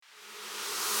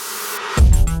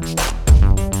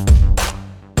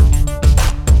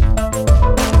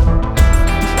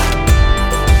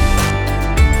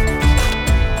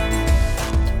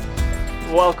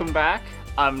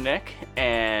I'm Nick,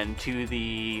 and to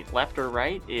the left or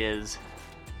right is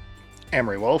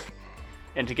Amory Wolf.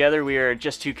 and together we are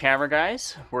just two camera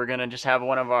guys. We're gonna just have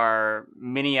one of our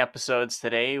mini episodes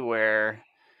today where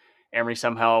Emery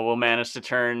somehow will manage to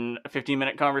turn a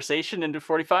 15-minute conversation into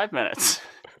 45 minutes.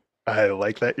 I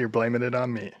like that you're blaming it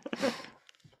on me.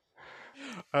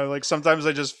 Sometimes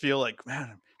I just feel like,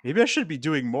 man, maybe I should be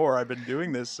doing more. I've been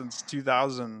doing this since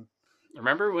 2000.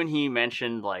 Remember when he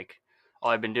mentioned oh,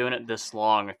 I've been doing it this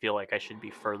long. I feel like I should be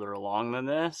further along than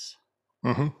this.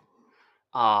 Mm-hmm.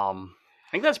 I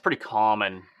think that's pretty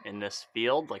common in this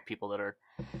field, like people that are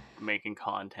making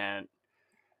content,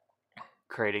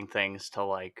 creating things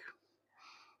to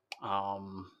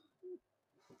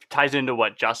ties into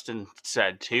what Justin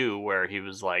said too, where he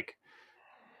was like,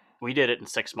 we did it in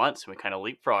 6 months and we kind of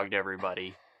leapfrogged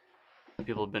everybody.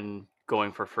 People have been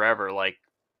going for forever. Like,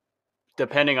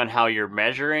 depending on how you're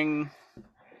measuring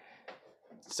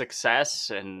success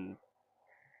and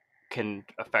can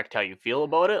affect how you feel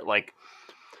about it. Like,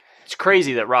 it's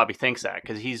crazy that Robbie thinks that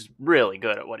because he's really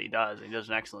good at what he does. He does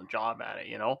an excellent job at it,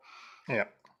 you know? Yeah.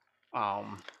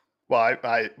 Um, Well,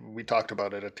 we talked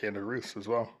about it at the end of Ruth's as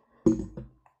well.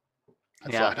 I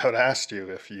Yeah. flat out asked you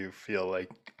if you feel like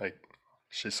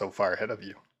she's so far ahead of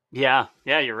you. yeah,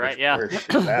 you're right. Yeah. Where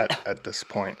she's at this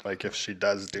point. Like, if she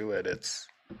does do it, it's...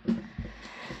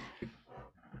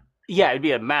 Yeah, it'd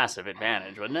be a massive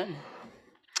advantage, wouldn't it?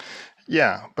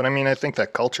 Yeah, but I mean, I think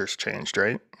that culture's changed,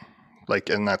 right? Like,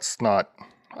 and that's not...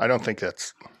 I don't think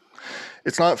that's...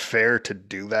 It's not fair to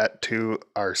do that to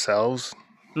ourselves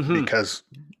because...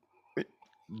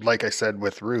 Like I said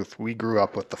with Ruth, we grew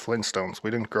up with the Flintstones.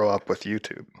 We didn't grow up with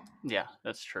YouTube. Yeah,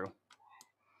 that's true.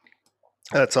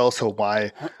 That's also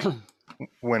why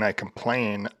when I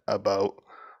complain about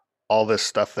all this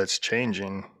stuff that's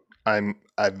changing,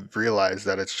 I've realized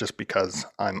that it's just because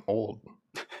I'm old.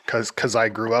 Cause I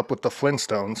grew up with the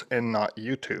Flintstones and not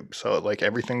YouTube. So like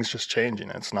everything's just changing.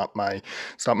 It's not my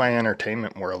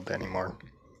entertainment world anymore.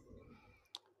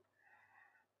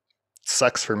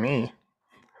 Sucks for me.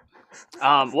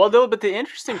 But the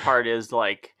interesting part is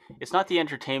it's not the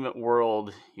entertainment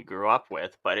world you grew up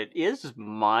with, but it is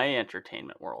my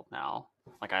entertainment world now.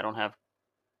 Like, I don't have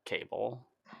cable.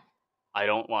 I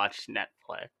don't watch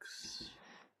Netflix.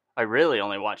 I really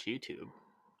only watch YouTube.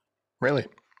 Really?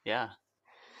 Yeah.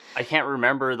 I can't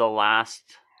remember the last.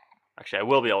 Actually, I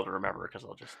will be able to remember because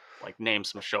I'll just name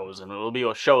some shows, and it'll be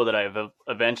a show that I've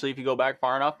eventually, if you go back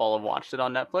far enough, I'll have watched it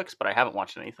on Netflix. But I haven't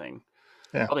watched anything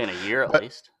probably in a year at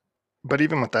least. But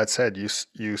even with that said,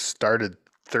 you started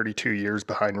 32 years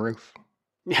behind Ruth.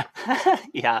 Yeah,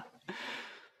 yeah.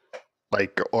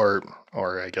 Like, or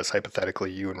I guess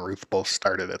hypothetically, you and Ruth both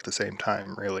started at the same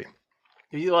time, really.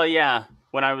 Well, yeah.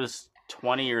 When I was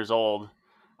 20 years old,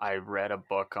 I read a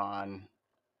book on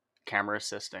camera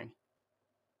assisting,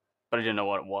 but I didn't know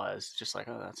what it was. Just like,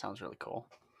 oh, that sounds really cool.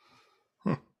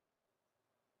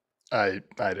 I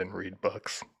didn't read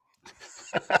books.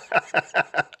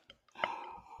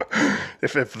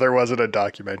 If there wasn't a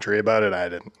documentary about it, I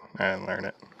didn't learn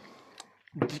it.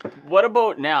 What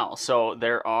about now? So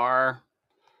there are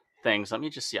things. Let me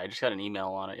just see. I just got an email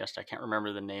on it yesterday. I can't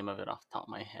remember the name of it off the top of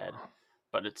my head,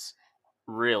 but it's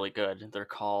really good.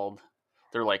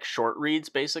 They're like short reads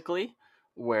basically,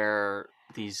 where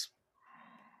these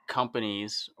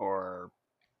companies or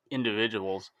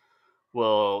individuals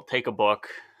will take a book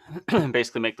and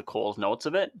basically make the Coles notes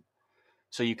of it.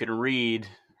 So you can read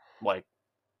like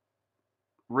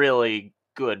really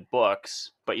good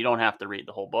books, but you don't have to read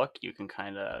the whole book. You can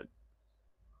kind of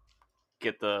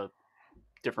get the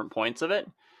different points of it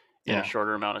in a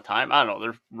shorter amount of time. I don't know.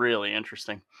 They're really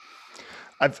interesting.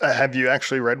 Have you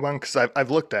actually read one? Because I've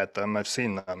looked at them. I've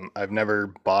seen them. I've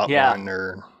never bought one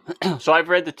or... So I've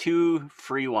read the 2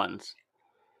 free ones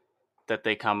that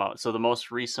they come out. So the most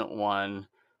recent one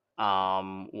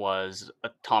was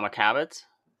Atomic Habits,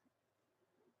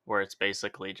 where it's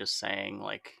basically just saying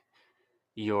like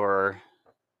your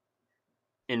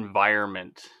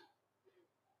environment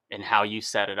and how you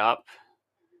set it up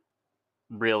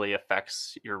really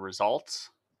affects your results.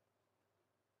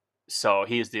 So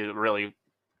he's the really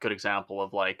good example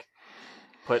of like,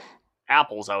 put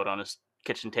apples out on his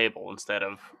kitchen table instead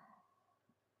of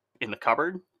in the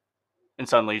cupboard, and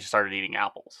suddenly you started eating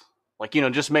apples. Like,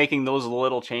 just making those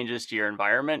little changes to your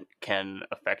environment can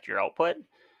affect your output.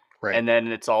 Right. And then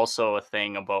it's also a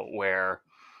thing about where,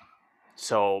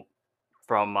 so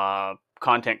from a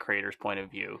content creator's point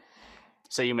of view,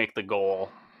 say you make the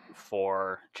goal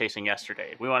for Chasing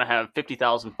Yesterday. We want to have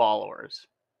 50,000 followers.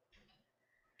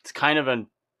 It's kind of a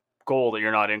goal that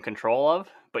you're not in control of,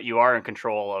 but you are in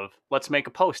control of, let's make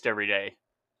a post every day.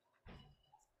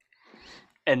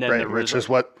 And then Right,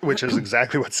 the which is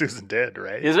exactly what Susan did,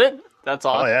 right? is it? That's Oh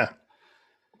awesome. yeah.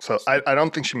 So I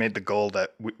don't think she made the goal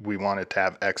that we wanted to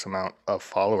have X amount of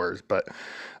followers, but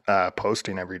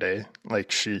posting every day,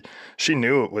 like she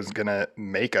knew it was gonna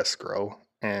make us grow,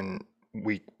 and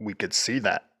we could see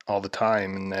that all the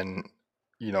time. And then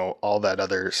all that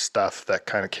other stuff that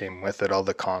kind of came with it, all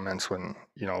the comments when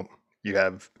you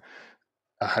have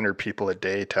 100 people a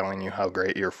day telling you how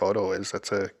great your photo is.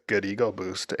 That's a good ego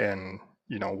boost, and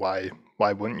why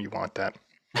wouldn't you want that?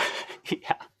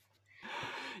 Yeah.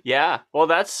 Yeah. Well,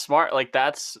 that's smart. Like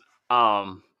that's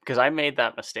because I made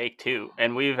that mistake too.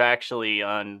 And we've actually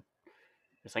on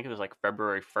I think it was like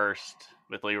February 1st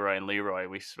with Leroy and Leroy,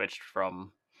 we switched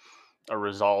from a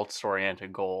results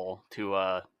oriented goal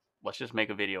to let's just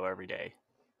make a video every day.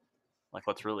 Like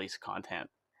let's release content.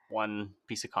 One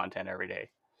piece of content every day.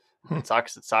 It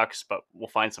sucks, but we'll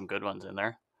find some good ones in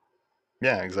there.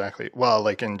 Yeah, exactly. Well,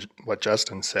 like in what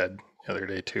Justin said the other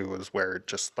day too, was where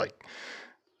just like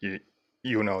you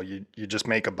you just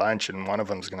make a bunch and one of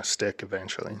them's going to stick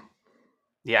eventually.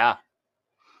 Yeah.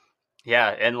 Yeah,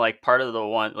 and like part of the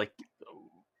one like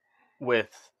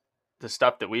with the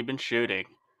stuff that we've been shooting,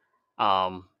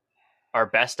 um our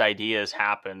best ideas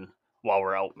happen while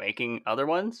we're out making other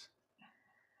ones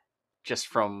just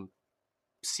from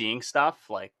seeing stuff.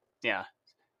 Like, yeah,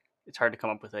 it's hard to come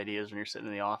up with ideas when you're sitting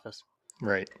in the office.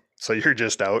 Right. So you're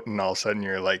just out and all of a sudden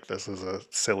you're like, this is a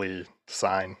silly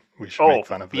sign. We should make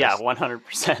fun of this. Yeah,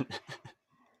 100%.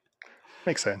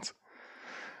 Makes sense.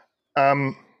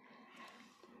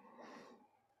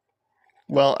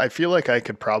 Well, I feel like I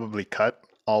could probably cut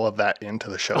all of that into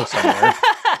the show somewhere.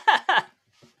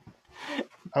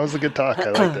 That was a good talk.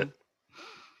 I liked it.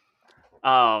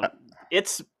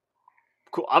 It's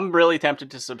cool. I'm really tempted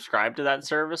to subscribe to that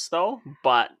service though,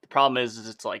 but the problem is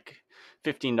it's like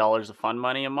 $15 of fun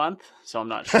money a month, so I'm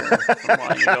not sure if I'm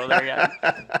wanting to go there yet.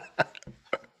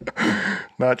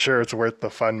 Not sure it's worth the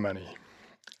fun money.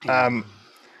 Do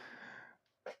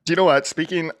you know what?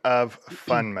 Speaking of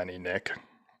fun money, Nick,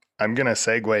 I'm going to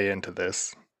segue into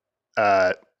this.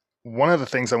 One of the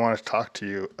things I want to talk to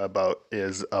you about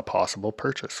is a possible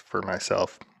purchase for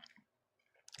myself.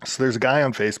 So there's a guy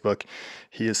on Facebook.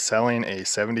 He is selling a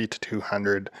 70 to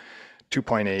 200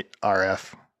 2.8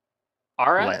 RF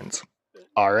lens.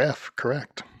 RF,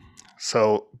 correct.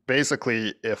 So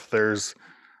basically, if there's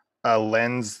a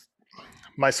lens,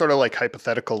 my sort of like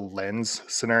hypothetical lens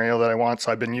scenario that I want.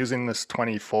 So I've been using this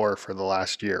 24 for the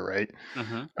last year, right?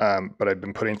 Mm-hmm. But I've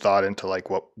been putting thought into like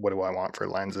what do I want for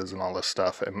lenses and all this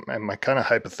stuff. And my kind of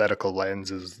hypothetical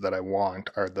lenses that I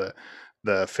want are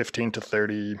the 15 to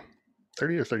 30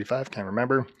 or 35, can't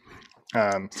remember.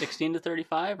 16 to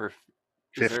 35 or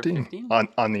 15? 15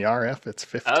 on the RF, it's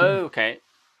 15. Oh, okay.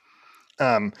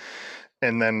 And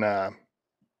then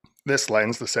this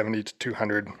lens, the 70 to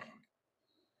 200.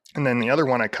 And then the other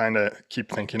one I kind of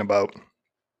keep thinking about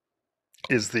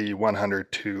is the 100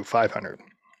 to 500.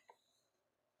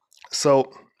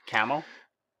 So camo?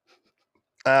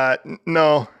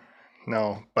 No,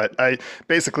 but I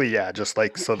basically, yeah, just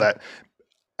like so that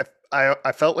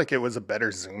I felt like it was a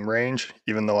better zoom range,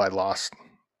 even though I lost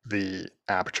the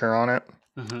aperture on it.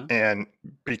 Mm-hmm. And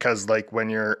because like when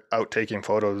you're out taking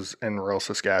photos in rural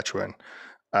Saskatchewan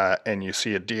and you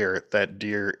see a deer, that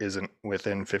deer isn't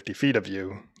within 50 feet of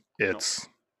you. It's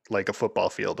like a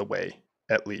football field away,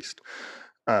 at least.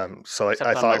 So I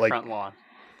thought like front lawn.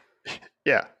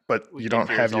 Yeah, but you don't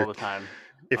have your. All the time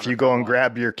if you go and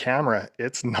grab your camera,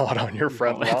 it's not on your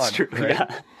front lawn. That's true. Right?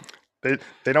 Yeah.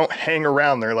 They don't hang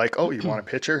around. They're like, oh, you want a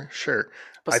picture? Sure.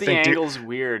 But the angle's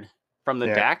weird from the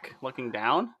deck looking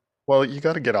down. Well, you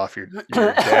got to get off your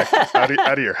deck out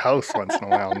of your house once in a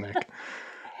while, Nick.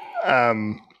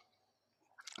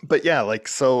 But yeah, like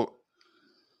so.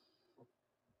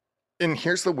 And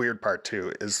here's the weird part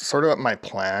too, is sort of what my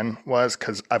plan was,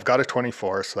 because I've got a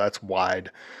 24, so that's wide.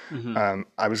 Mm-hmm.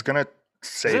 I was gonna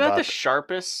save Isn't that up. the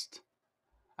sharpest?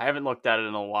 I haven't looked at it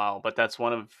in a while, but that's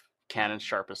one of Canon's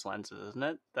sharpest lenses, isn't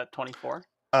it? That 24.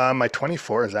 My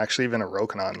 24 is actually even a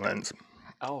Rokinon lens.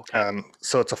 Oh, okay.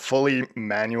 So it's a fully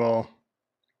manual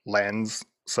lens,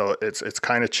 so it's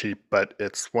kind of cheap, but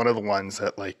it's one of the ones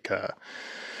that like.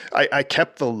 I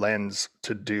kept the lens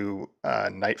to do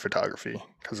night photography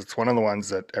because it's one of the ones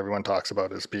that everyone talks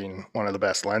about as being one of the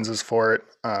best lenses for it.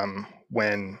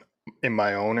 When in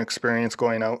my own experience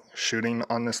going out shooting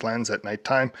on this lens at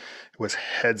nighttime, it was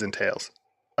heads and tails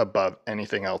above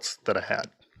anything else that I had.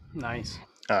 Nice.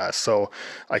 So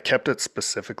I kept it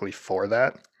specifically for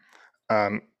that.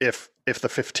 If the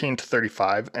 15 to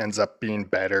 35 ends up being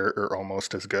better or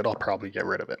almost as good, I'll probably get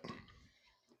rid of it.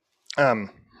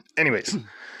 Anyways.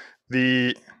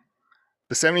 The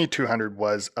the 7200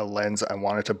 was a lens I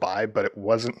wanted to buy, but it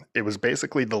wasn't. It was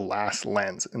basically the last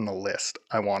lens in the list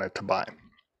I wanted to buy,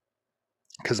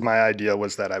 because my idea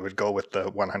was that I would go with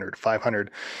the 100 to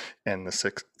 500 and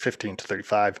the 15 to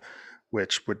 35,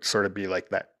 which would sort of be like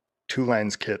that two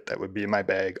lens kit that would be in my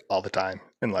bag all the time,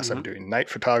 unless I'm doing night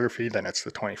photography. Then it's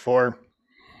the 24,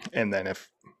 and then if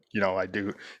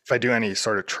I do any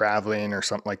sort of traveling or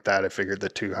something like that, I figured the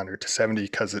 200 to 70,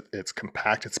 because it's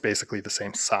compact. It's basically the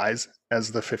same size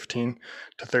as the 15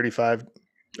 to 35,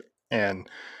 and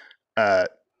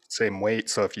same weight.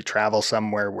 So if you travel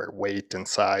somewhere where weight and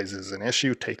size is an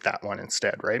issue, take that one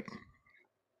instead, right?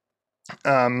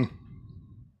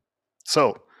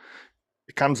 So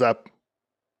it comes up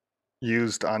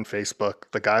used on Facebook.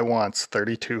 The guy wants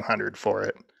 3,200 for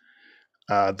it.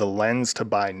 The lens to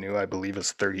buy new, I believe,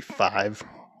 is 35.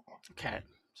 Okay.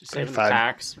 So saving the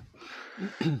tax.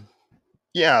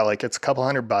 Yeah, like it's a couple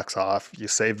 $100 off. You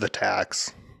save the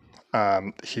tax.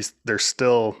 There's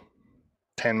still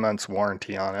 10 months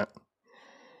warranty on it.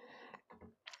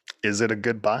 Is it a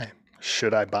good buy?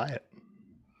 Should I buy it?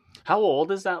 How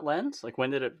old is that lens? Like,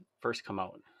 when did it first come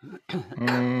out?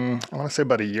 I want to say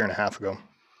about a year and a half ago.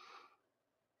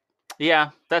 Yeah,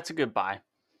 that's a good buy.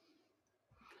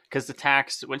 Because the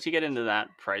tax, once you get into that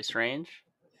price range,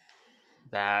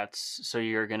 so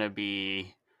you're going to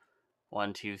be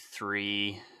 1, 2,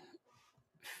 3,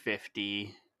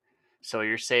 50. So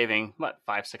you're saving, what,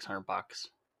 $500-$600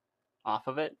 off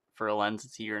of it for a lens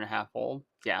that's a year and a half old.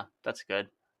 Yeah, that's good.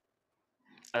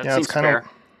 That seems fair.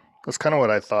 That's kind of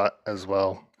what I thought as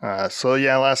well. So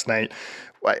yeah, last night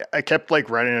I kept like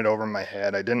running it over my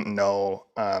head. I didn't know.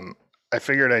 I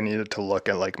figured I needed to look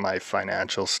at like my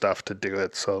financial stuff to do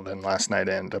it. So then last night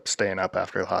I ended up staying up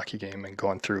after the hockey game and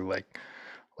going through like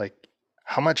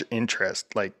how much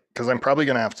interest, like, because I'm probably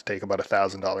gonna have to take about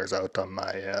 $1,000 out on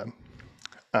my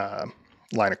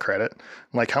line of credit.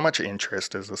 Like, how much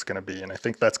interest is this going to be? And I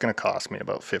think that's going to cost me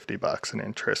about $50 in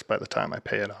interest by the time I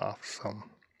pay it off. So,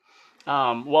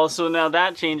 well, so now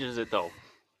that changes it though,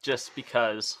 just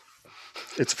because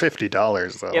it's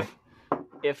 $50 though.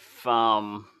 If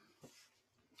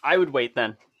I would wait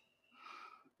then,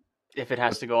 if it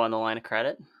has to go on the line of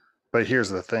credit. But here's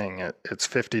the thing: it's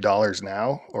 $50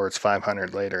 now, or it's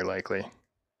 $500 later, likely.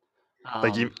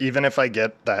 Like even if I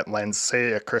get that lens,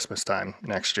 say at Christmas time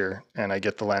next year, and I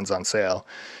get the lens on sale,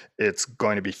 it's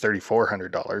going to be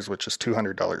 $3,400, which is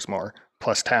 $200 more,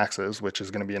 plus taxes, which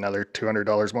is going to be another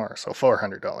 $200 more, so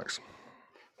 $400.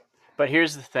 But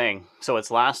here's the thing: so it's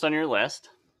last on your list,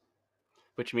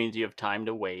 which means you have time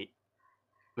to wait,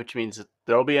 which means that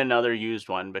there'll be another used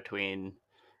one between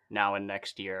now and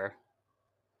next year,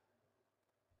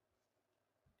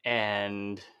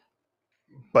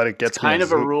 but it gets kind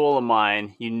of a rule of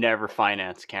mine. You never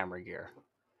finance camera gear.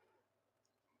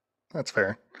 That's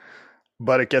fair.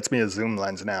 But it gets me a zoom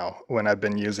lens now when I've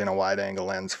been using a wide angle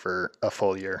lens for a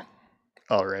full year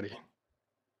already.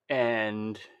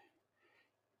 And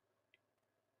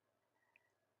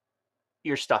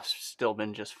your stuff's still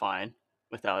been just fine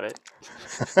without it.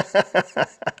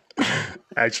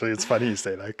 Actually, it's funny you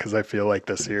say that, because I feel like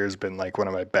this year has been like one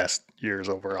of my best years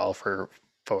overall for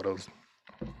photos.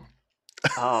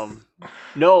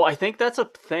 No, I think that's a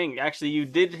thing. Actually, you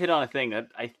did hit on a thing that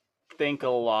I think a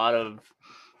lot of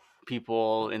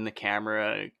people in the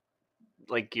camera,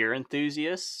 like gear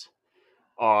enthusiasts,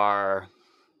 are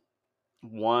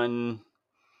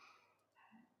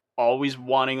always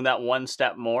wanting that one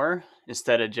step more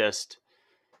instead of just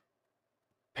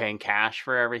paying cash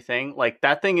for everything. Like,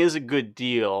 that thing is a good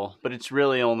deal, but it's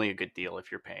really only a good deal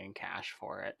if you're paying cash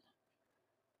for it.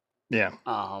 Yeah.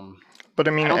 But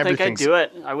I mean, I don't think I'd do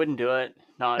it. I wouldn't do it.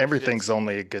 Not everything's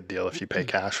only a good deal if you pay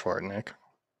cash for it, Nick.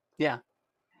 Yeah.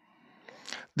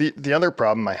 The other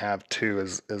problem I have too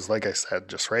is like I said,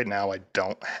 just right now I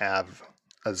don't have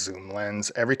a zoom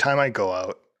lens. Every time I go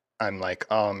out, I'm like,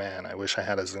 oh man, I wish I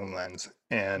had a zoom lens.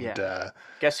 And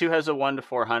guess who has a 1 to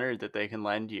 400 that they can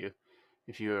lend you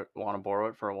if you want to borrow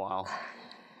it for a while?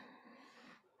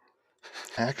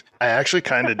 I actually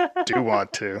kind of do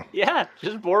want to. Yeah,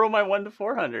 just borrow my 1 to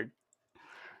 400.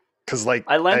 Because like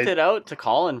I lent it out to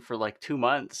Colin for like 2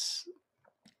 months,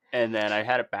 and then I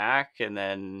had it back, and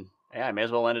then I may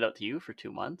as well lend it out to you for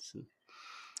 2 months.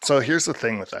 So here's the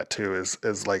thing with that too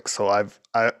is like, so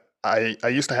I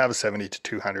used to have a 70 to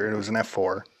 200. It was an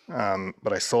f4,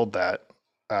 but I sold that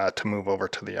to move over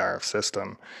to the RF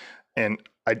system, and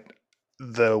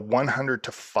the 100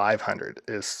 to 500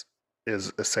 is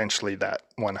essentially that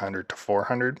 100 to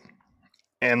 400,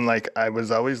 and like I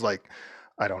was always like,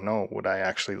 I don't know, would I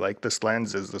actually like this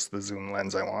lens? Is this the zoom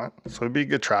lens I want? So it'd be a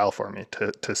good trial for me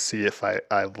to see if I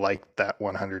like that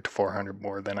 100 to 400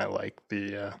 more than I like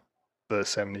the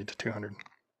 70 to 200.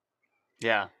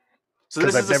 Yeah. So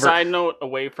 'Cause this I've is a never- side note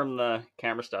away from the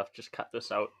camera stuff. Just cut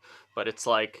this out. But it's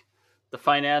like the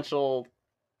financial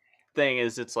thing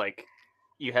is it's like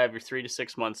you have your 3 to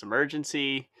 6 months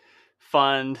emergency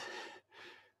fund.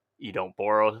 You don't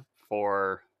borrow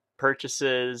for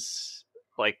purchases.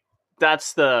 Like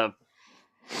that's the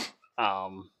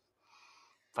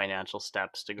financial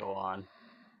steps to go on.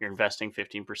 You're investing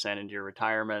 15% into your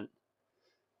retirement.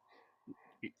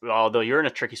 Although you're in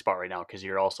a tricky spot right now because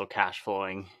you're also cash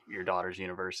flowing your daughter's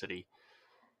university.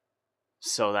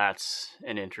 So that's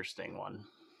an interesting one.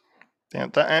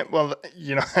 Yeah, well,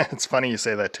 it's funny you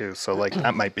say that too. So like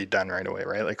that might be done right away,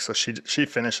 right? Like so she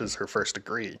finishes her first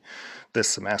degree this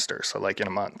semester, so like in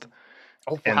a month.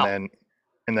 Oh, wow.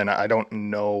 And then I don't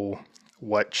know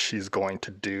what she's going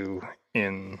to do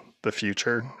in the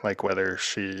future, like whether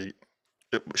she's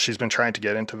been trying to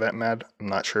get into vet med. I'm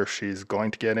not sure if she's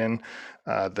going to get in.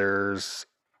 There's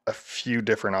a few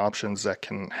different options that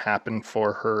can happen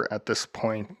for her at this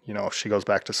point. If she goes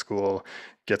back to school,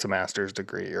 gets a master's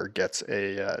degree, or gets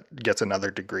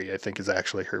another degree, I think is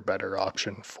actually her better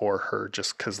option for her,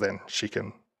 just because then she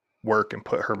can work and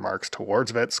put her marks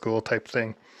towards vet school type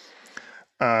thing.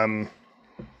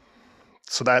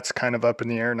 So that's kind of up in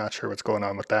the air. Not sure what's going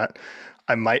on with that.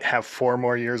 I might have 4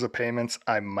 more years of payments.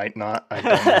 I might not. I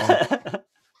don't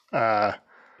know.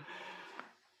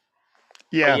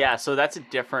 Yeah. Yeah, so that's a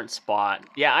different spot.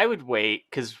 Yeah, I would wait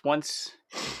because once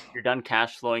you're done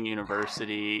cash flowing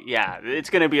university, yeah, it's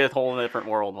going to be a whole different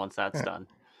world once that's done.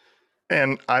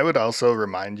 And I would also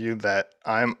remind you that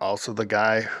I'm also the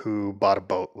guy who bought a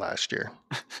boat last year.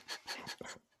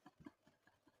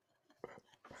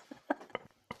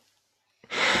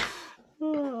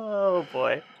 Oh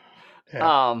boy.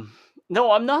 Yeah.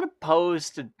 No, I'm not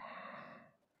opposed to.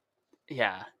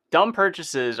 Yeah, dumb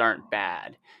purchases aren't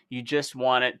bad. You just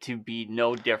want it to be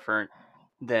no different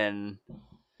than.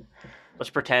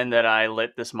 Let's pretend that I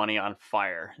lit this money on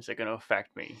fire. Is it going to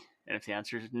affect me? And if the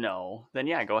answer is no, then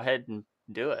yeah, go ahead and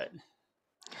do it.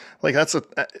 Like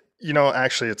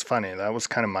actually it's funny. That was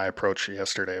kind of my approach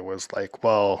yesterday, was like,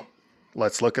 well,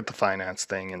 let's look at the finance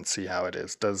thing and see how it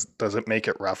is. Does it make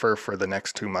it rougher for the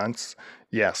next 2 months?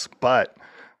 Yes, but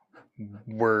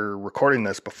we're recording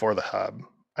this before the hub.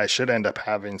 I should end up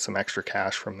having some extra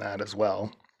cash from that as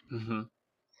well. Mm-hmm.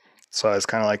 So I was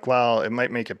kind of like, well, it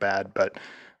might make it bad, but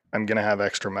I'm going to have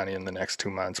extra money in the next 2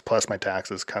 months, plus my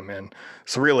taxes come in.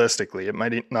 So realistically, it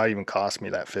might not even cost me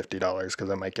that $50 because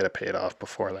I might get it paid off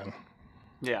before then.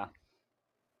 Yeah.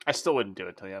 I still wouldn't do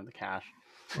it till you have the cash.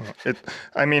 It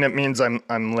means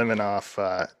I'm living off,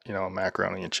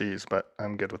 macaroni and cheese, but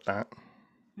I'm good with that.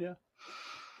 Yeah.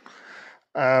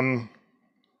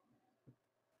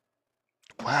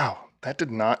 Wow, that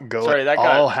did not go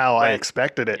how I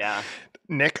expected it. Yeah.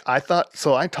 Nick, I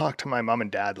talked to my mom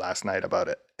and dad last night about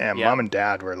it, and mom and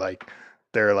dad were like,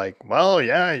 they're like, well,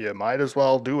 yeah, you might as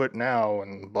well do it now,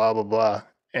 and blah, blah, blah.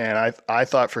 And I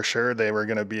thought for sure they were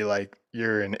going to be like,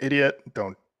 you're an idiot.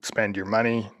 Don't spend your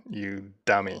money, you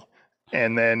dummy.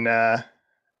 And then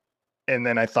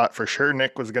I thought for sure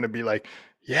Nick was going to be like,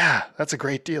 yeah, that's a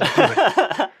great deal.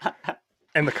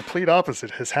 And the complete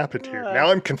opposite has happened here. Now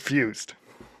I'm confused.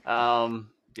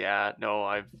 Yeah,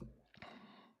 no,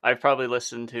 I've probably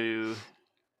listened to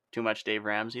too much Dave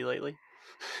Ramsey lately.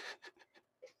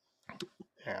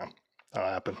 Yeah, that'll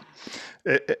happen.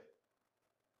 At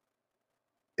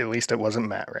least it wasn't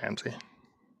Matt Ramsey.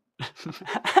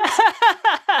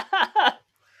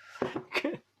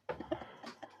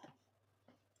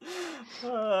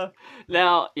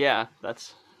 Now, yeah,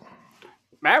 that's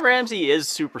Matt Ramsey is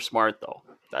super smart though.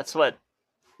 That's what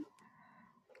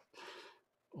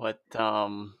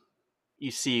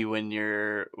you see when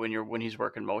he's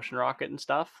working Motion Rocket and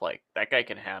stuff. Like that guy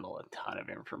can handle a ton of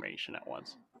information at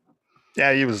once.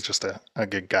 Yeah, he was just a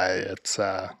good guy. It's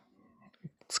a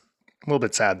little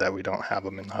bit sad that we don't have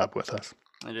him in the hub with us.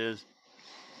 It is.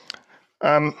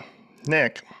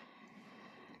 Nick,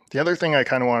 the other thing I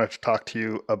kind of wanted to talk to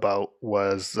you about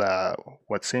was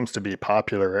what seems to be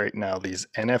popular right now, these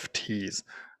NFTs,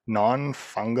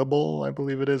 non-fungible, I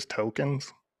believe it is,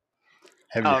 tokens.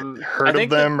 Have you heard of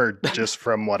them, or just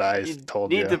from what I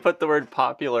told you? You need to put the word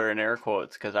popular in air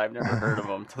quotes, because I've never heard of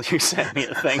them until you sent me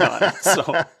a thing on it.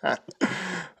 So,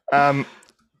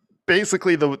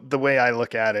 basically, the way I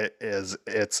look at it is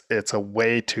it's a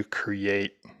way to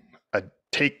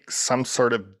take some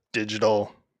sort of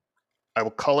digital, I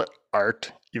will call it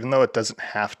art, even though it doesn't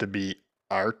have to be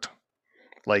art,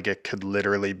 Like it could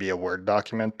literally be a Word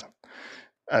document.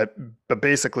 Uh, but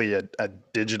basically a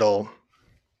digital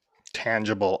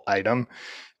tangible item,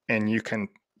 and you can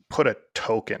put a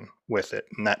token with it.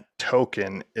 And that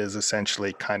token is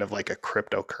essentially kind of like a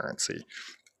cryptocurrency.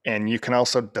 And you can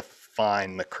also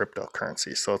define the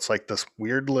cryptocurrency. So it's like this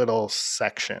weird little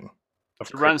section of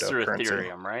It runs through cryptocurrency.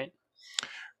 Ethereum, right?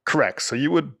 Correct. So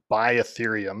you would buy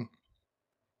Ethereum,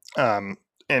 and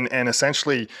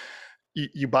essentially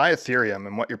you buy Ethereum,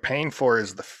 and what you're paying for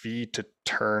is the fee to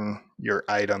turn your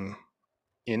item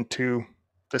into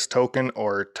this token,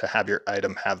 or to have your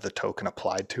item have the token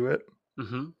applied to it.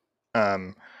 Mm-hmm.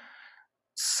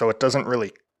 So it doesn't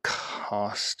really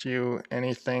cost you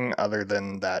anything other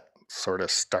than that sort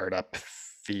of startup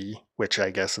fee, which I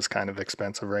guess is kind of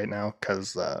expensive right now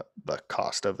because the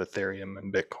cost of Ethereum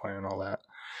and Bitcoin and all that.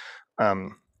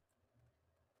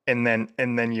 And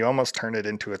then you almost turn it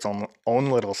into its own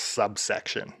little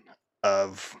subsection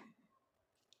of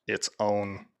its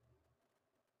own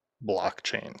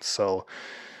blockchain. So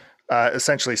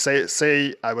essentially,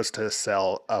 say I was to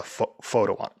sell a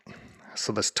photo on it.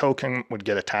 So this token would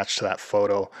get attached to that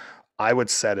photo. I would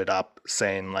set it up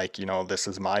saying like, this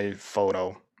is my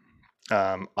photo.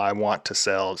 I want to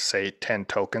sell, say, 10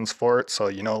 tokens for it. So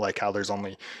like how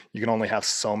you can only have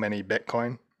so many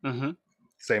Bitcoin. Mm-hmm.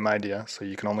 Same idea. So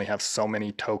you can only have so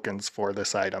many tokens for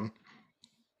this item.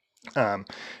 And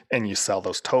you sell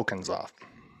those tokens off.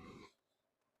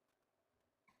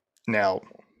 Now,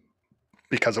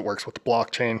 because it works with the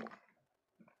blockchain,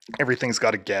 everything's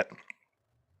got to get,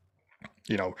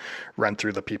 run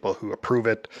through the people who approve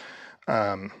it,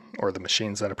 or the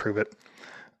machines that approve it.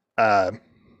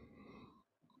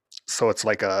 So it's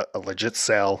like a legit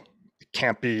sale. It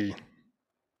can't be,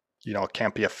 it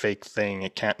can't be a fake thing.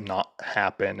 It can't not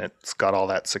happen. It's got all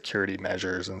that security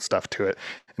measures and stuff to it.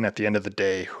 And at the end of the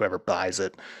day, whoever buys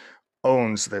it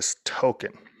owns this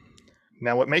token.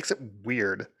 Now, what makes it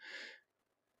weird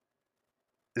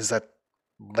is that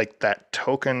like that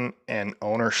token and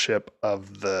ownership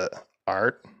of the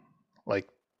art, like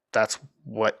that's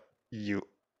what you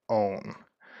own.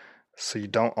 So you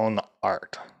don't own the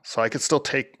art. So I could still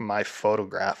take my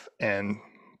photograph and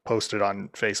post it on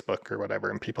Facebook or whatever,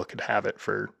 and people could have it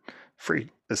for free,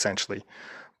 essentially.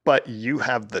 But you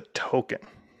have the token.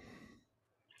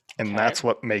 And Okay. that's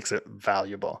what makes it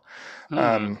valuable.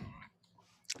 Hmm.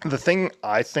 The thing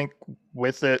I think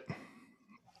with it,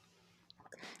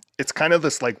 it's kind of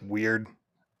this like weird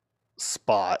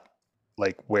spot,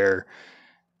 like where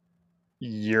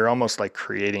you're almost like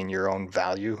creating your own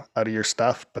value out of your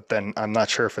stuff, but then I'm not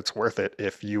sure if it's worth it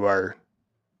if you are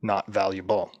not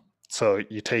valuable. So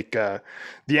you take the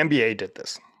NBA did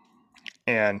this,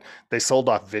 and they sold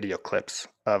off video clips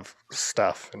of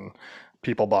stuff, and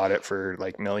people bought it for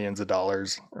like millions of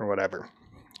dollars or whatever,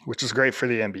 which is great for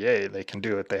the NBA. They can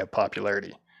do it. They have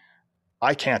popularity.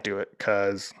 I can't do it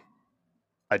because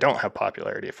I don't have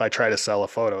popularity. If I try to sell a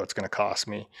photo, it's going to cost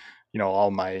me,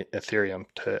 all my Ethereum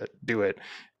to do it,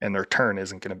 and the return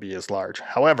isn't going to be as large.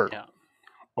 However, Yeah.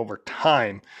 over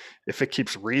time, if it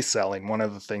keeps reselling, one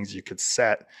of the things you could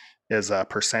set is a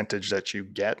percentage that you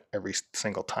get every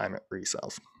single time it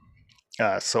resells.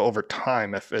 So over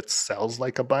time, if it sells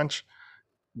like a bunch,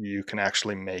 you can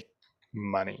actually make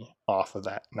money off of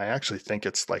that. And I actually think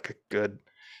it's like a good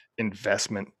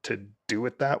investment to do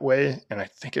it that way. And I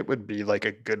think it would be like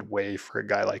a good way for a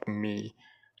guy like me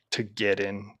to get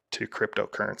into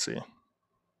cryptocurrency.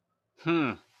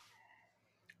 It's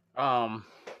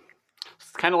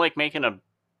kind of like making a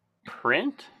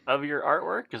print of your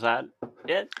artwork. Is that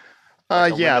it?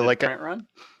 Like a Yeah, limited like print run?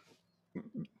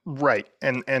 right.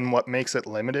 And what makes it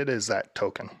limited is that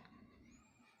token.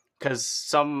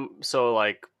 Because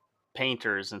like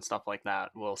painters and stuff like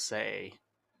that will say,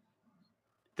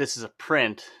 this is a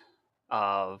print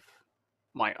of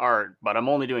my art, but I'm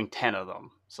only doing 10 of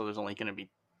them. So there's only going to be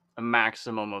a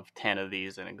maximum of 10 of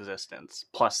these in existence,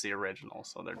 plus the original.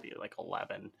 So there'd be like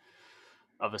 11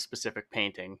 of a specific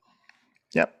painting.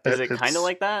 Yep. Is it kind of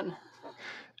like that?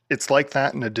 It's like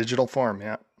that in a digital form,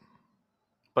 yeah.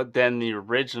 But then the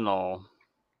original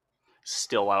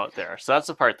still out there. So that's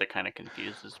the part that kind of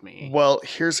confuses me. Well,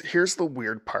 here's the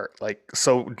weird part. Like,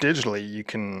 so digitally you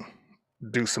can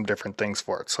do some different things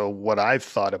for it. So what I've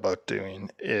thought about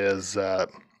doing is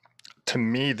to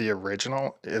me the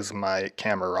original is my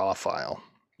Camera Raw file.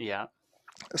 Yeah.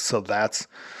 So that's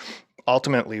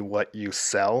ultimately what you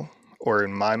sell, or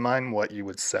in my mind what you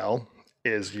would sell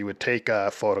is you would take a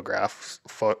photograph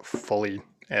fully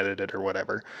edited or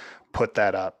whatever, put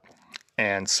that up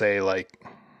and say like,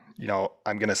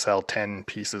 I'm going to sell 10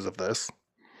 pieces of this,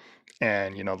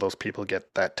 and those people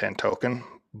get that 10 token,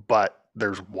 but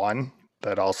there's one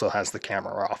that also has the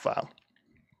camera raw file.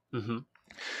 Mm-hmm.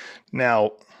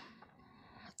 Now,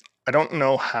 I don't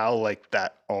know how like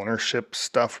that ownership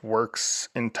stuff works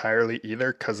entirely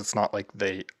either, because it's not like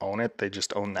they own it, they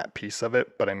just own that piece of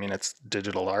it. But I mean, it's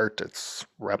digital art, it's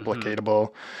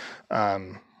replicatable,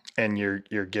 and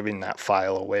you're giving that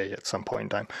file away at some point in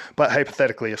time. But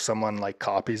hypothetically, if someone like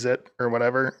copies it or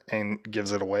whatever and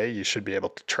gives it away, you should be able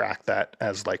to track that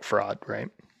as like fraud, right?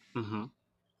 Mm-hmm.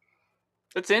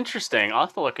 It's interesting. I'll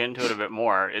have to look into it a bit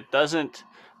more. It doesn't,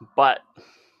 but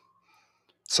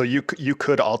So you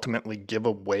could ultimately give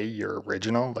away your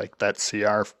original, like that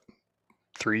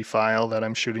CR3 file that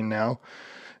I'm shooting now,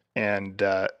 and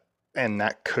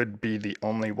that could be the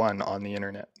only one on the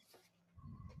internet.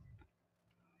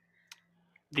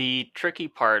 the tricky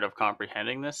part of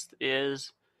comprehending this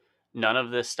is none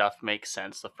of this stuff makes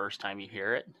sense the first time you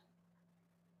hear it.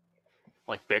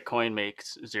 Like Bitcoin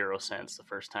makes 0 cents the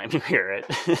first time you hear it.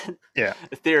 Yeah.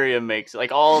 Ethereum makes,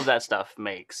 like, all of that stuff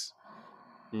makes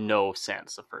no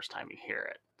sense the first time you hear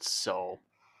it. So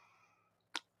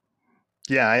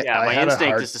Yeah, yeah, I my had a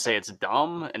instinct hard. is to say it's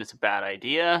dumb and it's a bad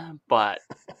idea, but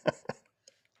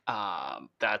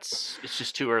it's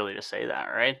just too early to say that,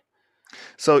 right?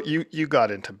 So you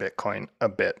got into Bitcoin a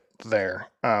bit there,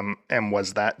 and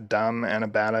was that dumb and a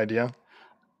bad idea?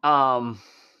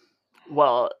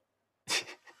 Well,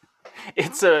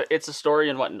 it's a story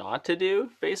in what not to do,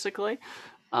 basically.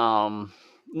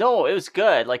 No, it was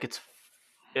good. Like,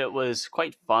 it was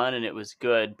quite fun and it was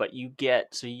good, but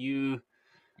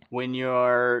when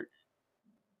you're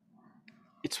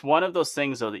it's one of those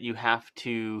things though that you have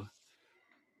to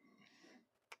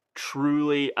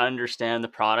truly understand the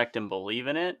product and believe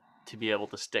in it to be able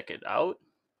to stick it out.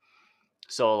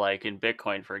 So like in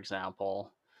Bitcoin, for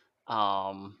example,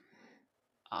 um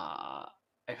uh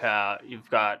you've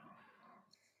got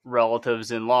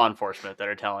relatives in law enforcement that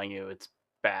are telling you it's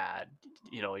bad,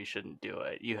 you shouldn't do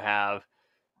it. You have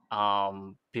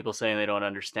people saying they don't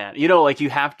understand, like, you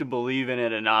have to believe in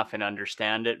it enough and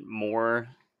understand it more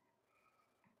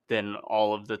than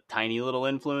all of the tiny little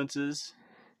influences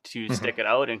to stick it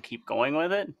out and keep going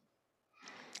with it.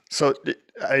 So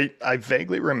I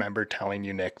vaguely remember telling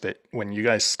you, Nick, that when you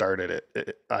guys started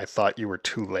I thought you were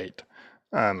too late.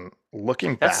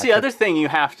 Looking That's back the at other thing you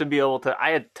have to be able to.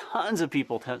 I had tons of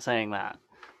people saying that.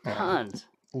 Tons.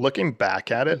 looking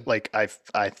back at it, like I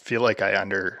feel like I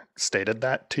understated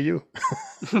that to you.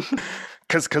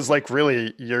 Because like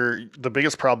really the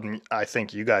biggest problem I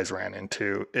think you guys ran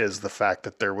into is the fact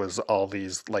that there was all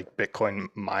these like Bitcoin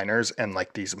miners and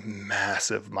like these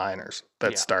massive miners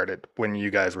that Yeah. started when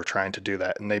you guys were trying to do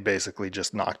that, and they basically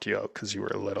just knocked you out because you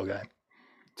were a little guy.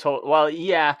 So, well,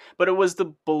 yeah, but it was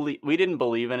the belief. We didn't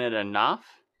believe in it enough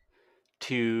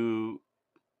to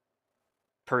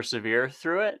persevere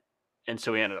through it, and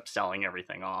so we ended up selling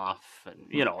everything off. And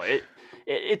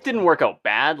it didn't work out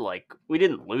bad. Like, we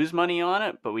didn't lose money on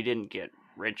it, but we didn't get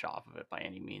rich off of it by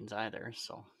any means either.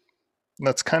 So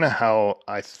That's kind of how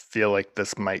I feel like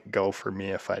this might go for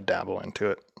me if I dabble into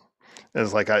it.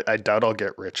 Is like I doubt I'll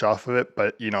get rich off of it,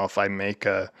 but if I make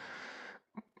a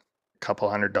couple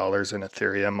 $100 in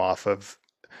Ethereum off of,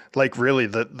 like, really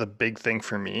the big thing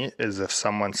for me is if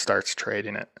someone starts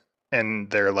trading it and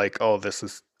they're like, oh, this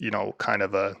is kind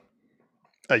of a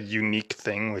unique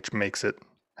thing which makes it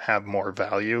have more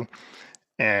value,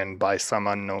 and by some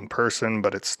unknown person,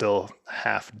 but it's still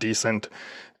half decent.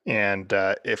 And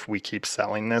if we keep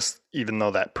selling this, even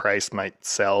though that price might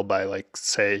sell by like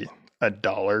say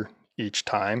 $1 each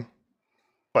time,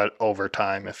 but over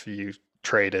time, if you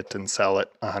trade it and sell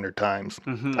it 100 times,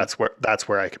 that's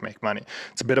where I can make money.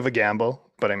 It's a bit of a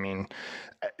gamble, but I mean,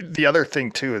 the other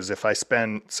thing too is if I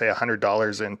spend say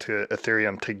 $100 into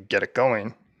Ethereum to get it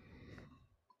going,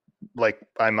 like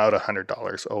I'm out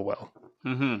 $100. Oh well.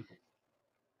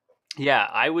 yeah,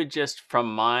 I would just,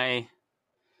 from my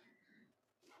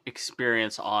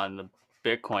experience on the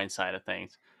Bitcoin side of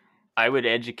things, I would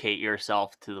educate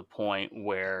yourself to the point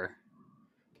where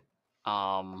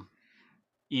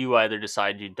you either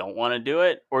decide you don't want to do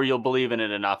it, or you'll believe in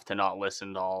it enough to not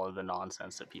listen to all of the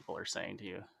nonsense that people are saying to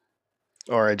you.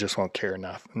 Or I just won't care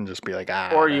enough and just be like,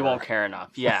 or you won't care enough.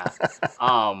 Yeah.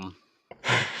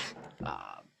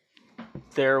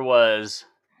 There was,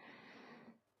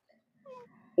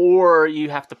 or you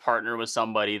have to partner with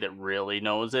somebody that really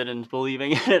knows it and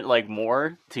believing in it like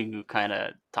more to kind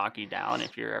of talk you down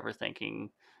if you're ever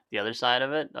thinking the other side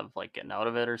of it, of like getting out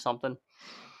of it or something.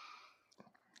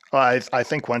 Well, I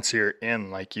think once you're in,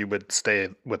 like, you would stay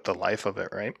with the life of it,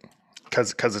 right?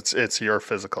 Because it's your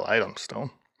physical item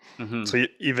still. So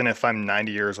even if I'm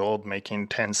 90 years old making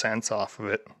 10 cents off of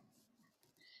it,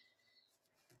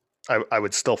 I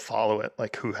would still follow it,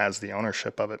 like who has the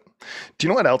ownership of it. Do you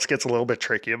know what else gets a little bit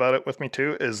tricky about it with me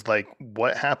too? Is like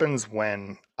what happens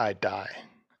when I die?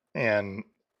 And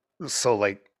so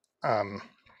like and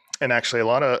actually a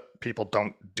lot of people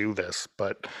don't do this,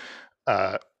 but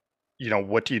uh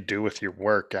what do you do with your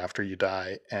work after you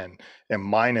die? And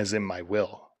mine is in my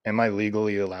will. Am I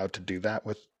legally allowed to do that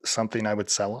with something I would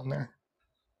sell on there?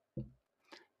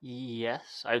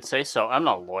 Yes, I'd say so. I'm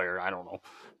not a lawyer. I don't know,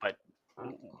 but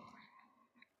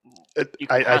you can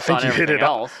I pass think on you hit everything it up.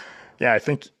 else. Yeah, I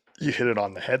think you hit it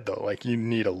on the head though. Like you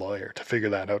need a lawyer to figure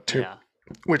that out too, Yeah.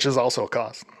 which is also a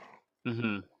cost.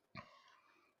 Mm-hmm.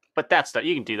 But that's that.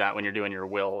 You can do that when you're doing your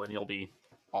will, and you'll be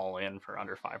all in for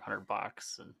under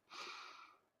 $500, and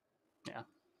yeah,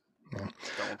 that won't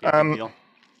be a big Um, deal.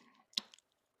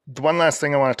 the one last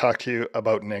thing I want to talk to you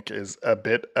about, Nick, is a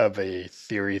bit of a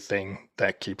theory thing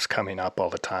that keeps coming up all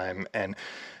the time, and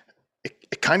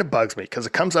it kind of bugs me because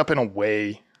it comes up in a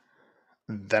way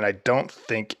that I don't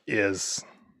think is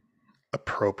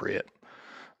appropriate.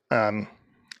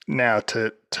 Now,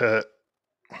 to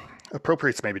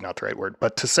appropriate's maybe not the right word,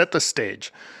 but to set the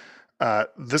stage,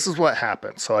 this is what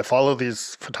happened. So I follow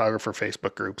these photographer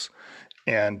Facebook groups,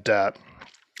 and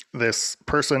this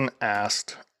person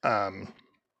asked,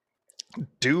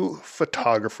 "Do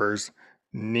photographers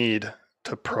need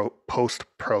to post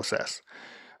process?"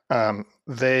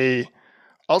 They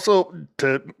also,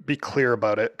 to be clear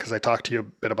about it, because I talked to you a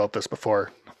bit about this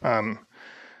before.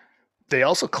 They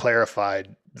also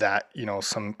clarified that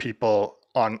some people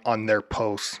on their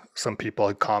posts, some people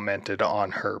had commented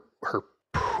on her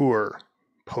poor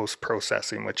post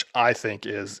processing, which I think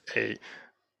is a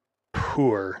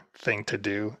poor thing to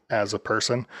do as a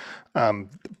person.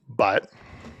 But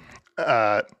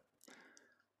uh,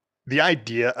 the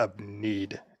idea of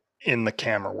need in the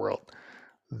camera world,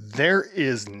 there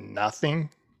is nothing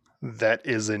that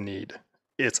is a need.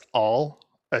 It's all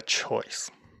a choice.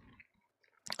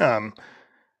 And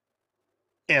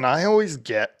I always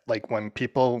get like when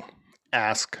people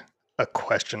ask a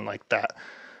question like that,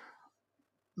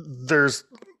 there's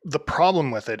the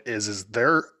problem with it is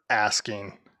they're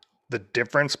asking the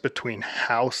difference between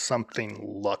how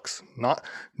something looks,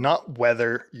 not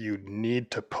whether you need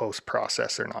to post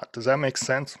process or not. Does that make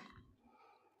sense?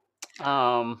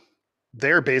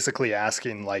 They're basically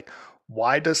asking like,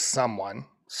 why does someone,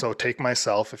 so take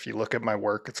myself, if you look at my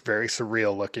work, it's very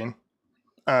surreal looking.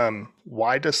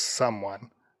 Why does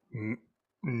someone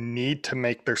need to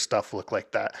make their stuff look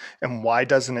like that? And why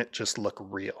doesn't it just look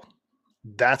real?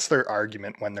 That's their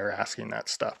argument when they're asking that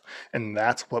stuff. And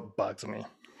that's what bugs me.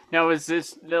 Now, is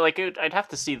this like I'd have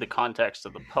to see the context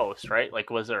of the post, right? Like,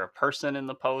 was there a person in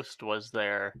the post? Was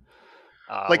there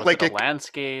was it a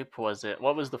landscape? Was it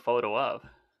what was the photo of?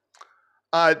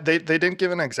 They didn't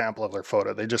give an example of their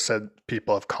photo. They just said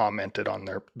people have commented on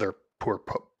their poor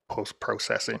post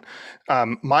processing.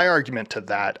 My argument to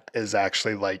that is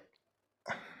actually like,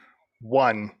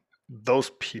 one,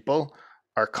 those people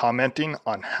are commenting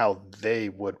on how they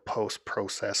would post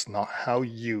process, not how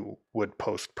you would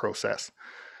post process.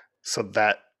 So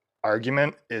that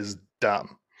argument is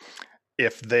dumb.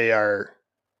 If they are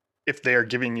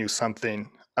giving you something,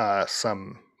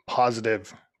 some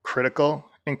positive critical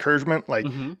encouragement, like,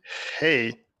 Mm-hmm.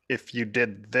 hey, if you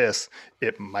did this,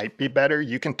 it might be better.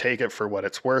 You can take it for what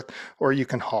it's worth, or you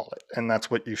can haul it. And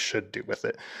that's what you should do with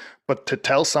it. But to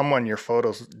tell someone your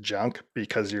photo's junk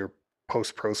because your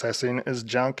post processing is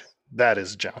junk, that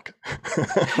is junk.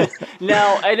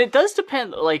 Now, and it does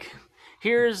depend. Like,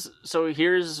 here's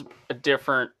a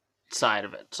different side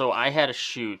of it. So I had a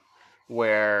shoot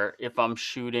where if I'm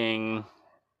shooting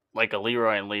like a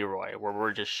Leroy and Leroy, where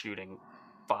we're just shooting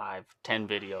 5-10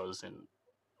 videos in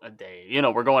a day.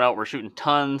 We're going out, we're shooting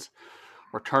tons,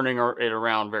 we're turning it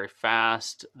around very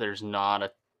fast. There's not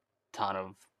a ton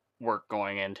of work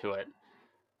going into it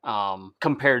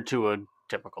compared to a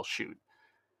typical shoot.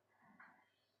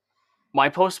 My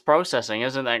post processing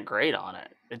isn't that great on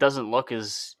it. It doesn't look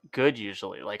as good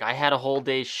usually. Like I had a whole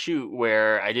day shoot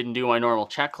where I didn't do my normal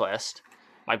checklist.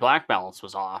 My black balance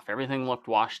was off. Everything looked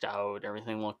washed out.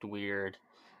 Everything looked weird.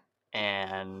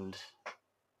 And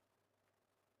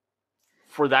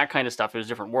for that kind of stuff, it was a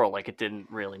different world. Like it didn't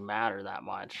really matter that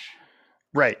much.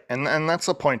 Right, and that's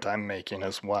the point I'm making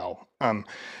as well.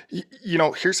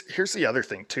 Here's the other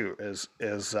thing too is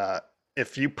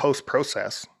if you post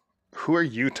process, who are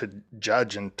you to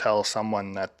judge and tell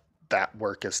someone that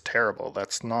work is terrible?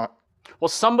 That's not. Well,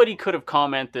 somebody could have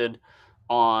commented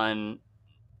on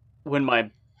when my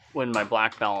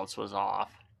black balance was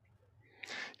off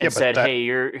Yeah, and but said, "Hey,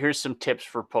 here's some tips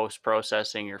for post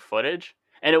processing your footage,"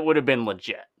 and it would have been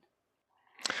legit.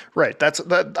 Right. That's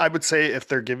that. I would say if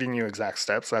they're giving you exact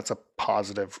steps, that's a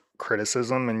positive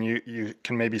criticism, and you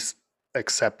can maybe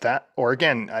accept that. Or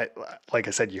again, like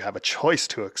I said, you have a choice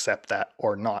to accept that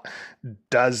or not.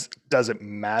 Does it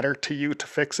matter to you to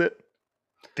fix it?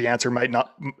 The answer might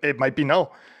not. It might be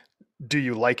no. Do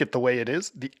you like it the way it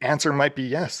is? The answer might be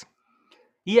yes.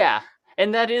 Yeah,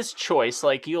 and that is choice.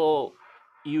 Like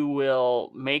you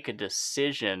will make a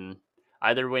decision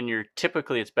either when you're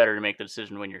typically it's better to make the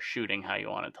decision when you're shooting how you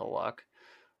want it to look.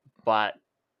 But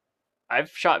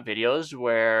I've shot videos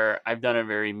where I've done a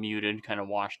very muted, kind of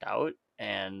washed out,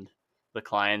 and the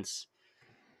clients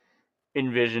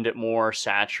envisioned it more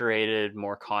saturated,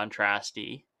 more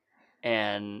contrasty,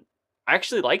 and I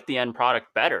actually like the end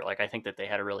product better. Like I think that they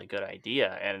had a really good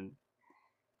idea, and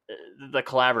the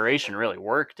collaboration really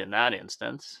worked in that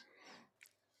instance.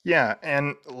 Yeah,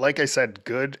 and like I said,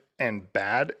 good and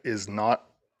bad is not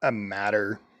a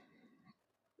matter.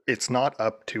 It's not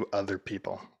up to other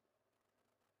people.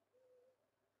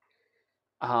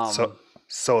 So Um,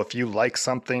 so if you like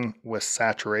something with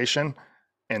saturation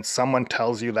and someone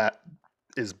tells you that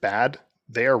is bad,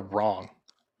 they're wrong.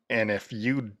 And if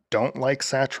you don't like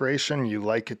saturation, you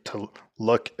like it to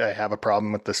look, I have a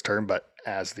problem with this term, but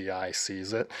as the eye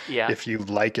sees it, yeah, if you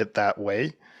like it that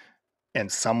way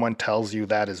and someone tells you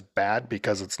that is bad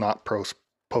because it's not post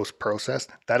processed,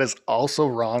 that is also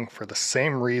wrong for the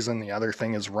same reason the other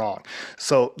thing is wrong.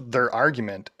 So their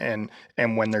argument and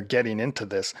when they're getting into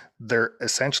this, they're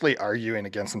essentially arguing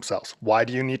against themselves. Why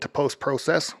do you need to post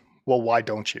process? Well, why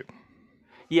don't you?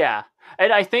 yeah,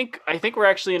 and I think we're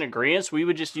actually in agreement. We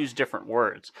would just use different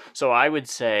words. So I would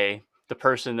say the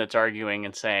person that's arguing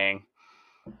and saying,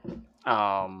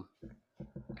 um,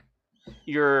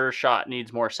 your shot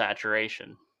needs more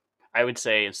saturation. I would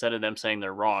say instead of them saying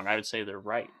they're wrong, I would say they're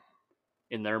right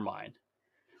in their mind.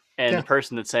 And the Yeah.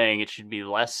 person that's saying it should be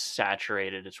less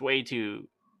saturated, it's way too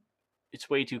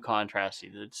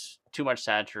contrasty. It's too much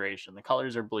saturation. The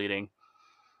colors are bleeding.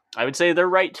 I would say they're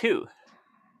right too.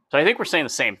 So I think we're saying the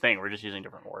same thing. We're just using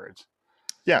different words.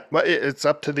 Yeah, but it's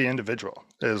up to the individual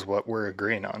is what we're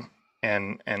agreeing on.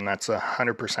 And that's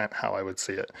 100% how I would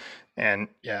see it. And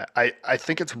yeah, I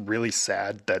think it's really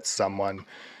sad that someone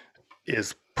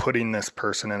is putting this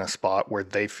person in a spot where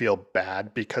they feel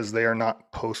bad because they are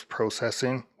not post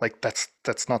processing. Like that's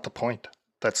not the point.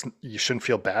 That's you shouldn't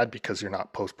feel bad because you're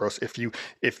not post process.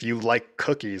 If you like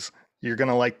cookies, you're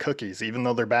gonna like cookies even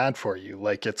though they're bad for you.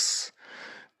 Like it's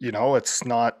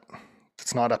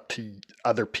not up to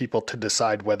other people to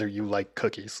decide whether you like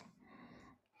cookies.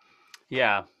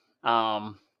 Yeah.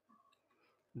 Um,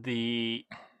 the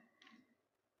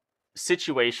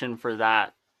situation for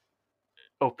that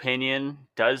opinion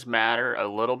does matter a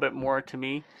little bit more to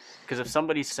me because if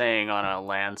somebody's saying on a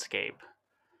landscape,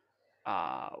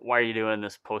 why are you doing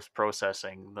this post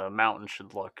processing? The mountain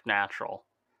should look natural.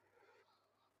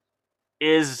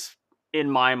 Is in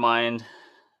my mind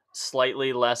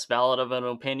slightly less valid of an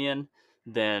opinion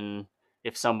than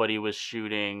if somebody was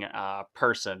shooting a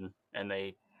person and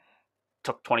they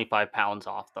took 25 pounds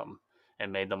off them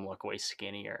and made them look way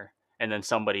skinnier. And then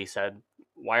somebody said,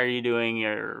 why are you doing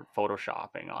your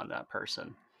photoshopping on that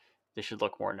person? They should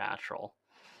look more natural.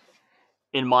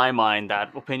 In my mind,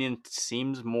 that opinion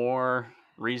seems more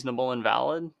reasonable and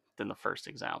valid than the first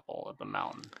example of the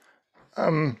mountain.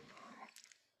 Um,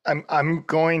 I'm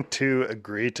going to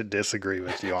agree to disagree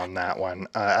with you on that one.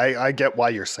 I get why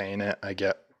you're saying it. I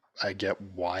get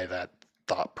why that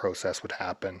thought process would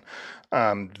happen.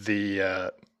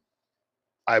 The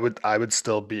I would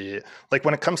still be like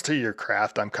when it comes to your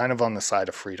craft, I'm kind of on the side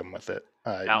of freedom with it.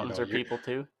 Mountains are people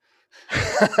too.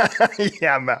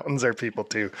 Yeah, mountains are people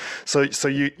too. So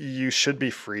you should be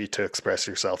free to express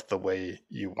yourself the way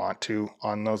you want to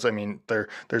on those. I mean,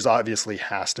 there's obviously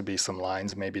has to be some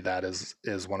lines. Maybe that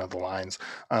is one of the lines.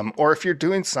 Or if you're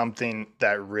doing something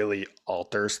that really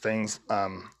alters things,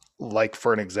 like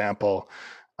for an example,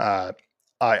 uh,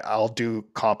 I'll do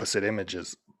composite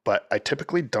images, but I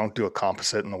typically don't do a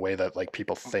composite in the way that like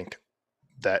people think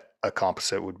that a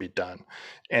composite would be done.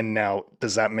 And now,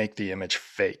 does that make the image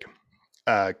fake?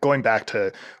 Going back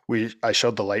to I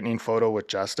showed the lightning photo with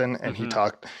Justin, and he Mm-hmm.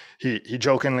 talked. He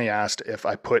jokingly asked if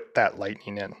I put that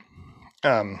lightning in,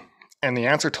 um, and the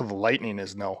answer to the lightning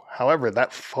is no. However,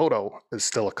 that photo is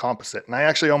still a composite, and I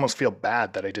actually almost feel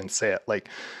bad that I didn't say it. Like,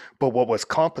 but what was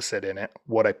composite in it?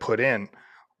 What I put in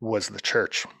was the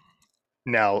church.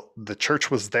 Now the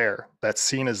church was there. That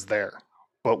scene is there.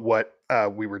 But what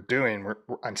we were doing,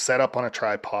 I'm set up on a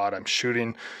tripod. I'm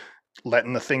shooting,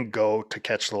 letting the thing go to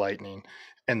catch the lightning,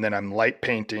 and then I'm light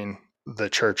painting the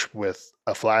church with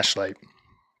a flashlight.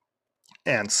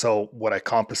 And so what I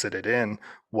composited in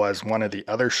was one of the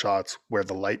other shots where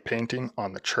the light painting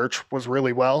on the church was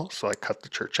really well. So I cut the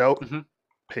church out, Mhm.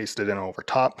 pasted in over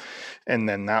top, and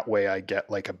then that way I get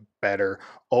like a better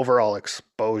overall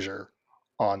exposure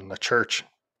on the church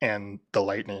and the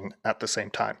lightning at the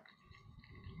same time.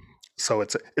 So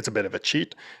it's a bit of a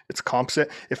cheat. It's a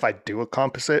composite. If I do a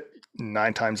composite,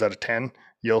 9 times out of 10,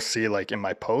 you'll see like in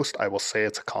my post, I will say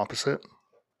it's a composite.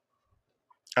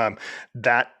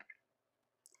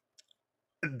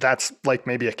 That's like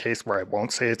maybe a case where I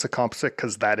won't say it's a composite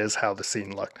because that is how the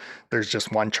scene looked. There's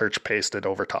just one church pasted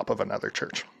over top of another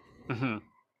church. Mm-hmm.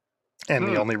 And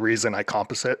the only reason I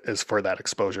composite is for that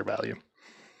exposure value.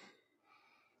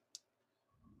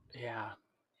 Yeah.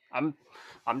 I'm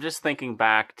just thinking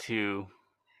back to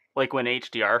like when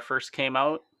HDR first came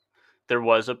out, there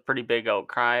was a pretty big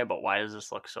outcry about why does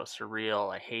this look so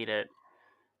surreal? I hate it.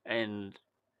 And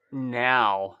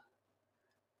now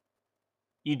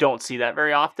you don't see that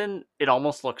very often. It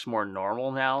almost looks more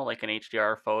normal now, like an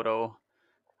HDR photo.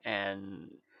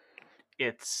 And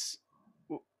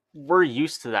we're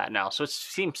used to that now. So it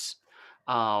seems,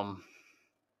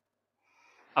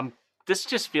 this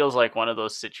just feels like one of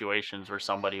those situations where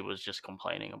somebody was just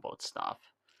complaining about stuff.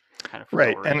 Kind of for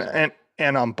right. No reason.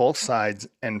 And on both sides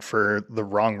and for the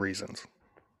wrong reasons.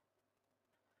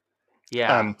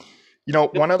 Yeah.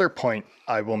 One other point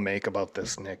I will make about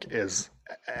this, Nick, is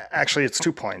actually it's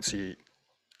 2 points.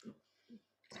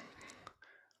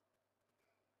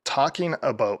 Talking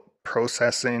about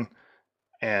processing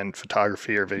and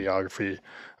photography or videography,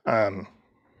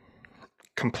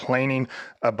 complaining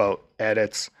about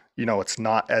edits, it's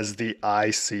not as the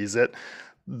eye sees it.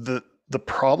 The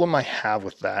problem I have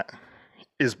with that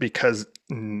is because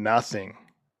nothing,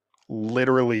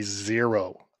 literally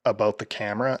zero, about the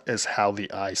camera is how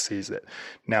the eye sees it.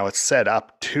 Now it's set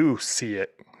up to see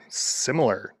it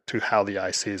similar to how the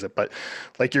eye sees it, but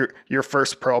like your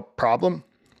first problem,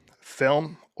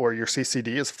 film or your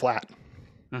CCD is flat.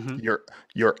 Mm-hmm.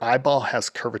 Your eyeball has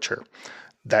curvature.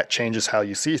 That changes how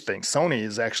you see things. Sony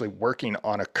is actually working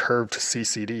on a curved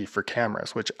CCD for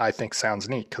cameras, which I think sounds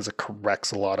neat because it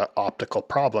corrects a lot of optical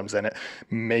problems and it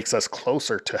makes us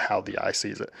closer to how the eye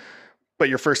sees it. But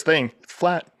your first thing, it's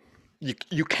flat.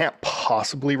 You can't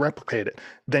possibly replicate it.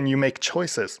 Then you make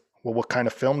choices. Well, what kind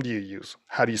of film do you use?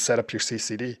 How do you set up your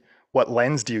CCD? What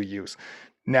lens do you use?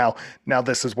 Now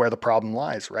this is where the problem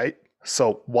lies, right?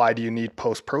 So why do you need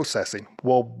post-processing?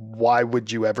 Well, why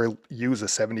would you ever use a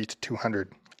 70-200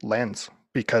 lens?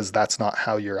 Because that's not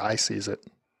how your eye sees it.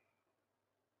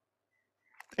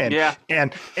 And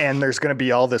there's going to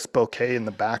be all this bokeh in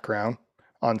the background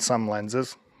on some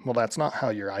lenses. Well, that's not how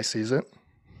your eye sees it.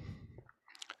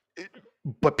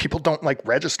 But people don't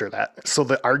register that. So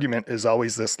the argument is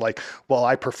always this well,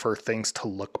 I prefer things to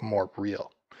look more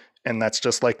real. And that's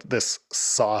just like this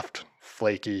soft,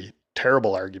 flaky,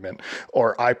 terrible argument.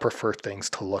 Or I prefer things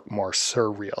to look more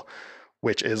surreal,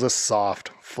 which is a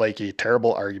soft, flaky,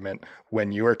 terrible argument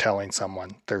when you are telling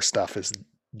someone their stuff is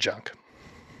junk.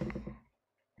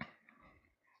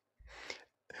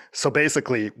 So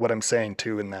basically what I'm saying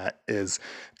too in that is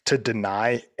to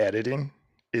deny editing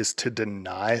is to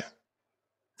deny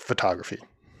photography,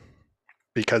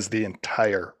 because the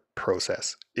entire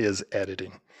process is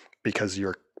editing, because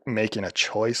you're making a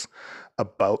choice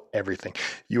about everything.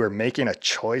 You are making a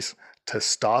choice to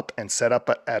stop and set up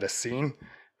at a scene,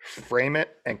 frame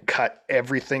it, and cut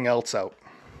everything else out.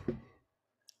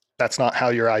 That's not how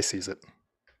your eye sees it.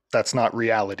 That's not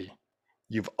reality.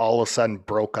 You've all of a sudden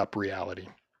broke up reality.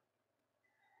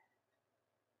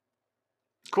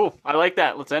 Cool. I like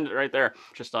that. Let's end it right there.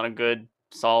 Just on a good,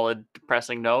 solid,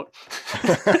 depressing note.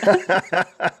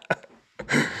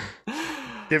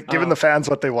 Giving the fans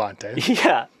what they want, eh?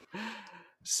 Yeah.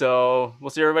 So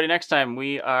we'll see everybody next time.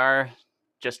 We are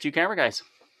just two camera guys.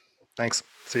 Thanks.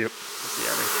 See you. See you,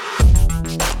 everybody.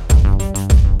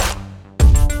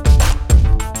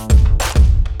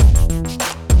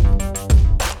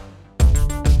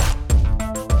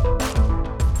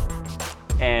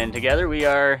 And together we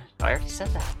are... Oh, I already said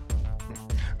that.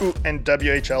 Ooh, and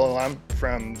WHL alum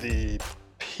from the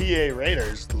PA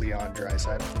Raiders, Leon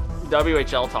Draisaitl.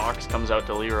 WHL Talks comes out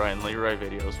to Leroy and Leroy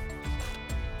videos.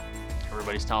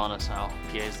 Everybody's telling us how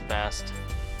PA is the best.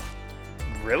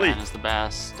 Really? Dan is the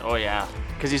best. Oh, yeah.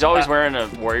 Because he's always wearing a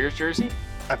Warriors jersey.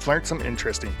 I've learned some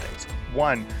interesting things.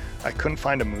 One, I couldn't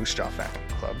find a Moose Jaw fan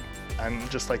club. I'm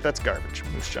just like, that's garbage,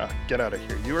 Moose Jaw. Get out of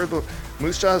here.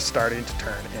 Moose Jaw is starting to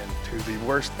turn into the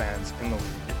worst fans in the league,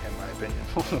 in my opinion.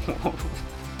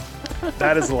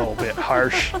 That is a little bit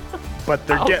harsh, but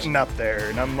they're getting up there,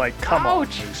 and I'm like, come on,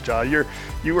 Moose Jaw. You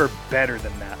are better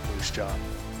than that, Moose Jaw.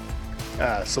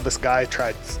 So this guy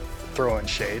tried throwing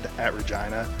shade at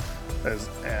Regina.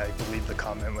 I believe the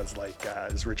comment was like,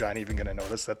 "Is Regina even going to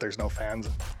notice that there's no fans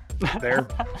there?"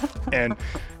 and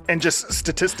just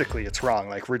statistically, it's wrong.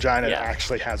 Like Regina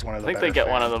actually has one of the. I think they get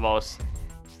one of the most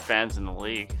fans in the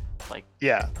league. Like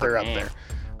yeah, they're up game. there,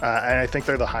 and I think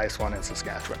they're the highest one in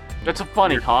Saskatchewan. That's a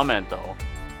funny comment though.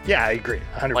 Yeah, I agree,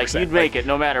 100%. Like you'd make it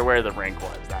no matter where the rink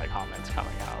was. That comment's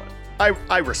coming out.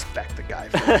 I respect the guy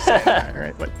for saying that,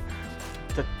 right? But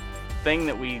the thing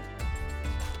that we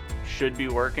should be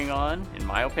working on, in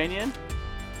my opinion,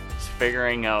 is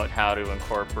figuring out how to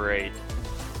incorporate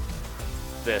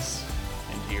this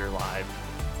into your live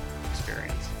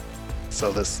experience.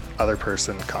 So this other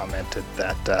person commented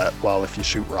that, well, if you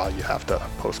shoot raw, you have to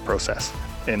post-process.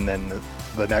 And then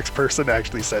the next person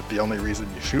actually said the only reason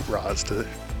you shoot raw is to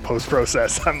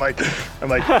post-process. I'm like,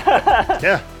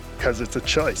 yeah, because it's a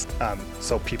choice.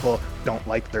 So people don't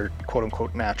like their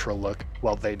quote-unquote natural look.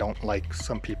 Well, they don't like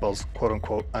some people's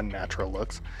quote-unquote unnatural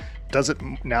looks. Does it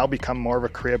now become more of a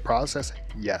creative process?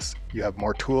 Yes. You have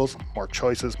more tools, more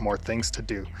choices, more things to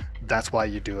do. That's why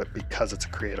you do it, because it's a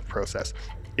creative process.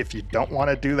 If you don't want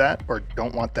to do that or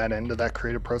don't want that end of that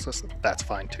creative process, that's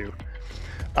fine too.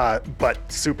 But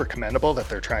super commendable that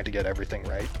they're trying to get everything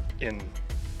right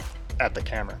at the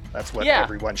camera. That's what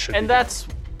everyone should and be that's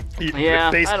doing.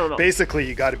 I don't know. Basically,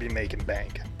 you got to be making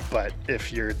bank. But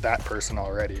if you're that person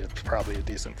already, it's probably a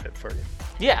decent fit for you.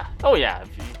 Yeah. Oh yeah.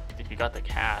 If you got the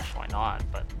cash, why not?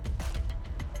 But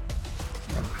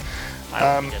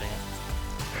I'm not getting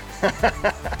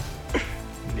it.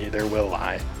 Neither will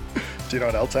I. Do you know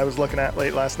what else I was looking at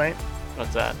late last night?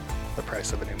 What's that? The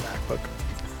price of a new MacBook.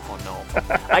 Oh no!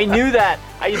 I knew that.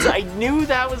 I knew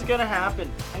that was gonna happen.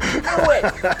 I knew it.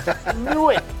 I knew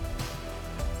it.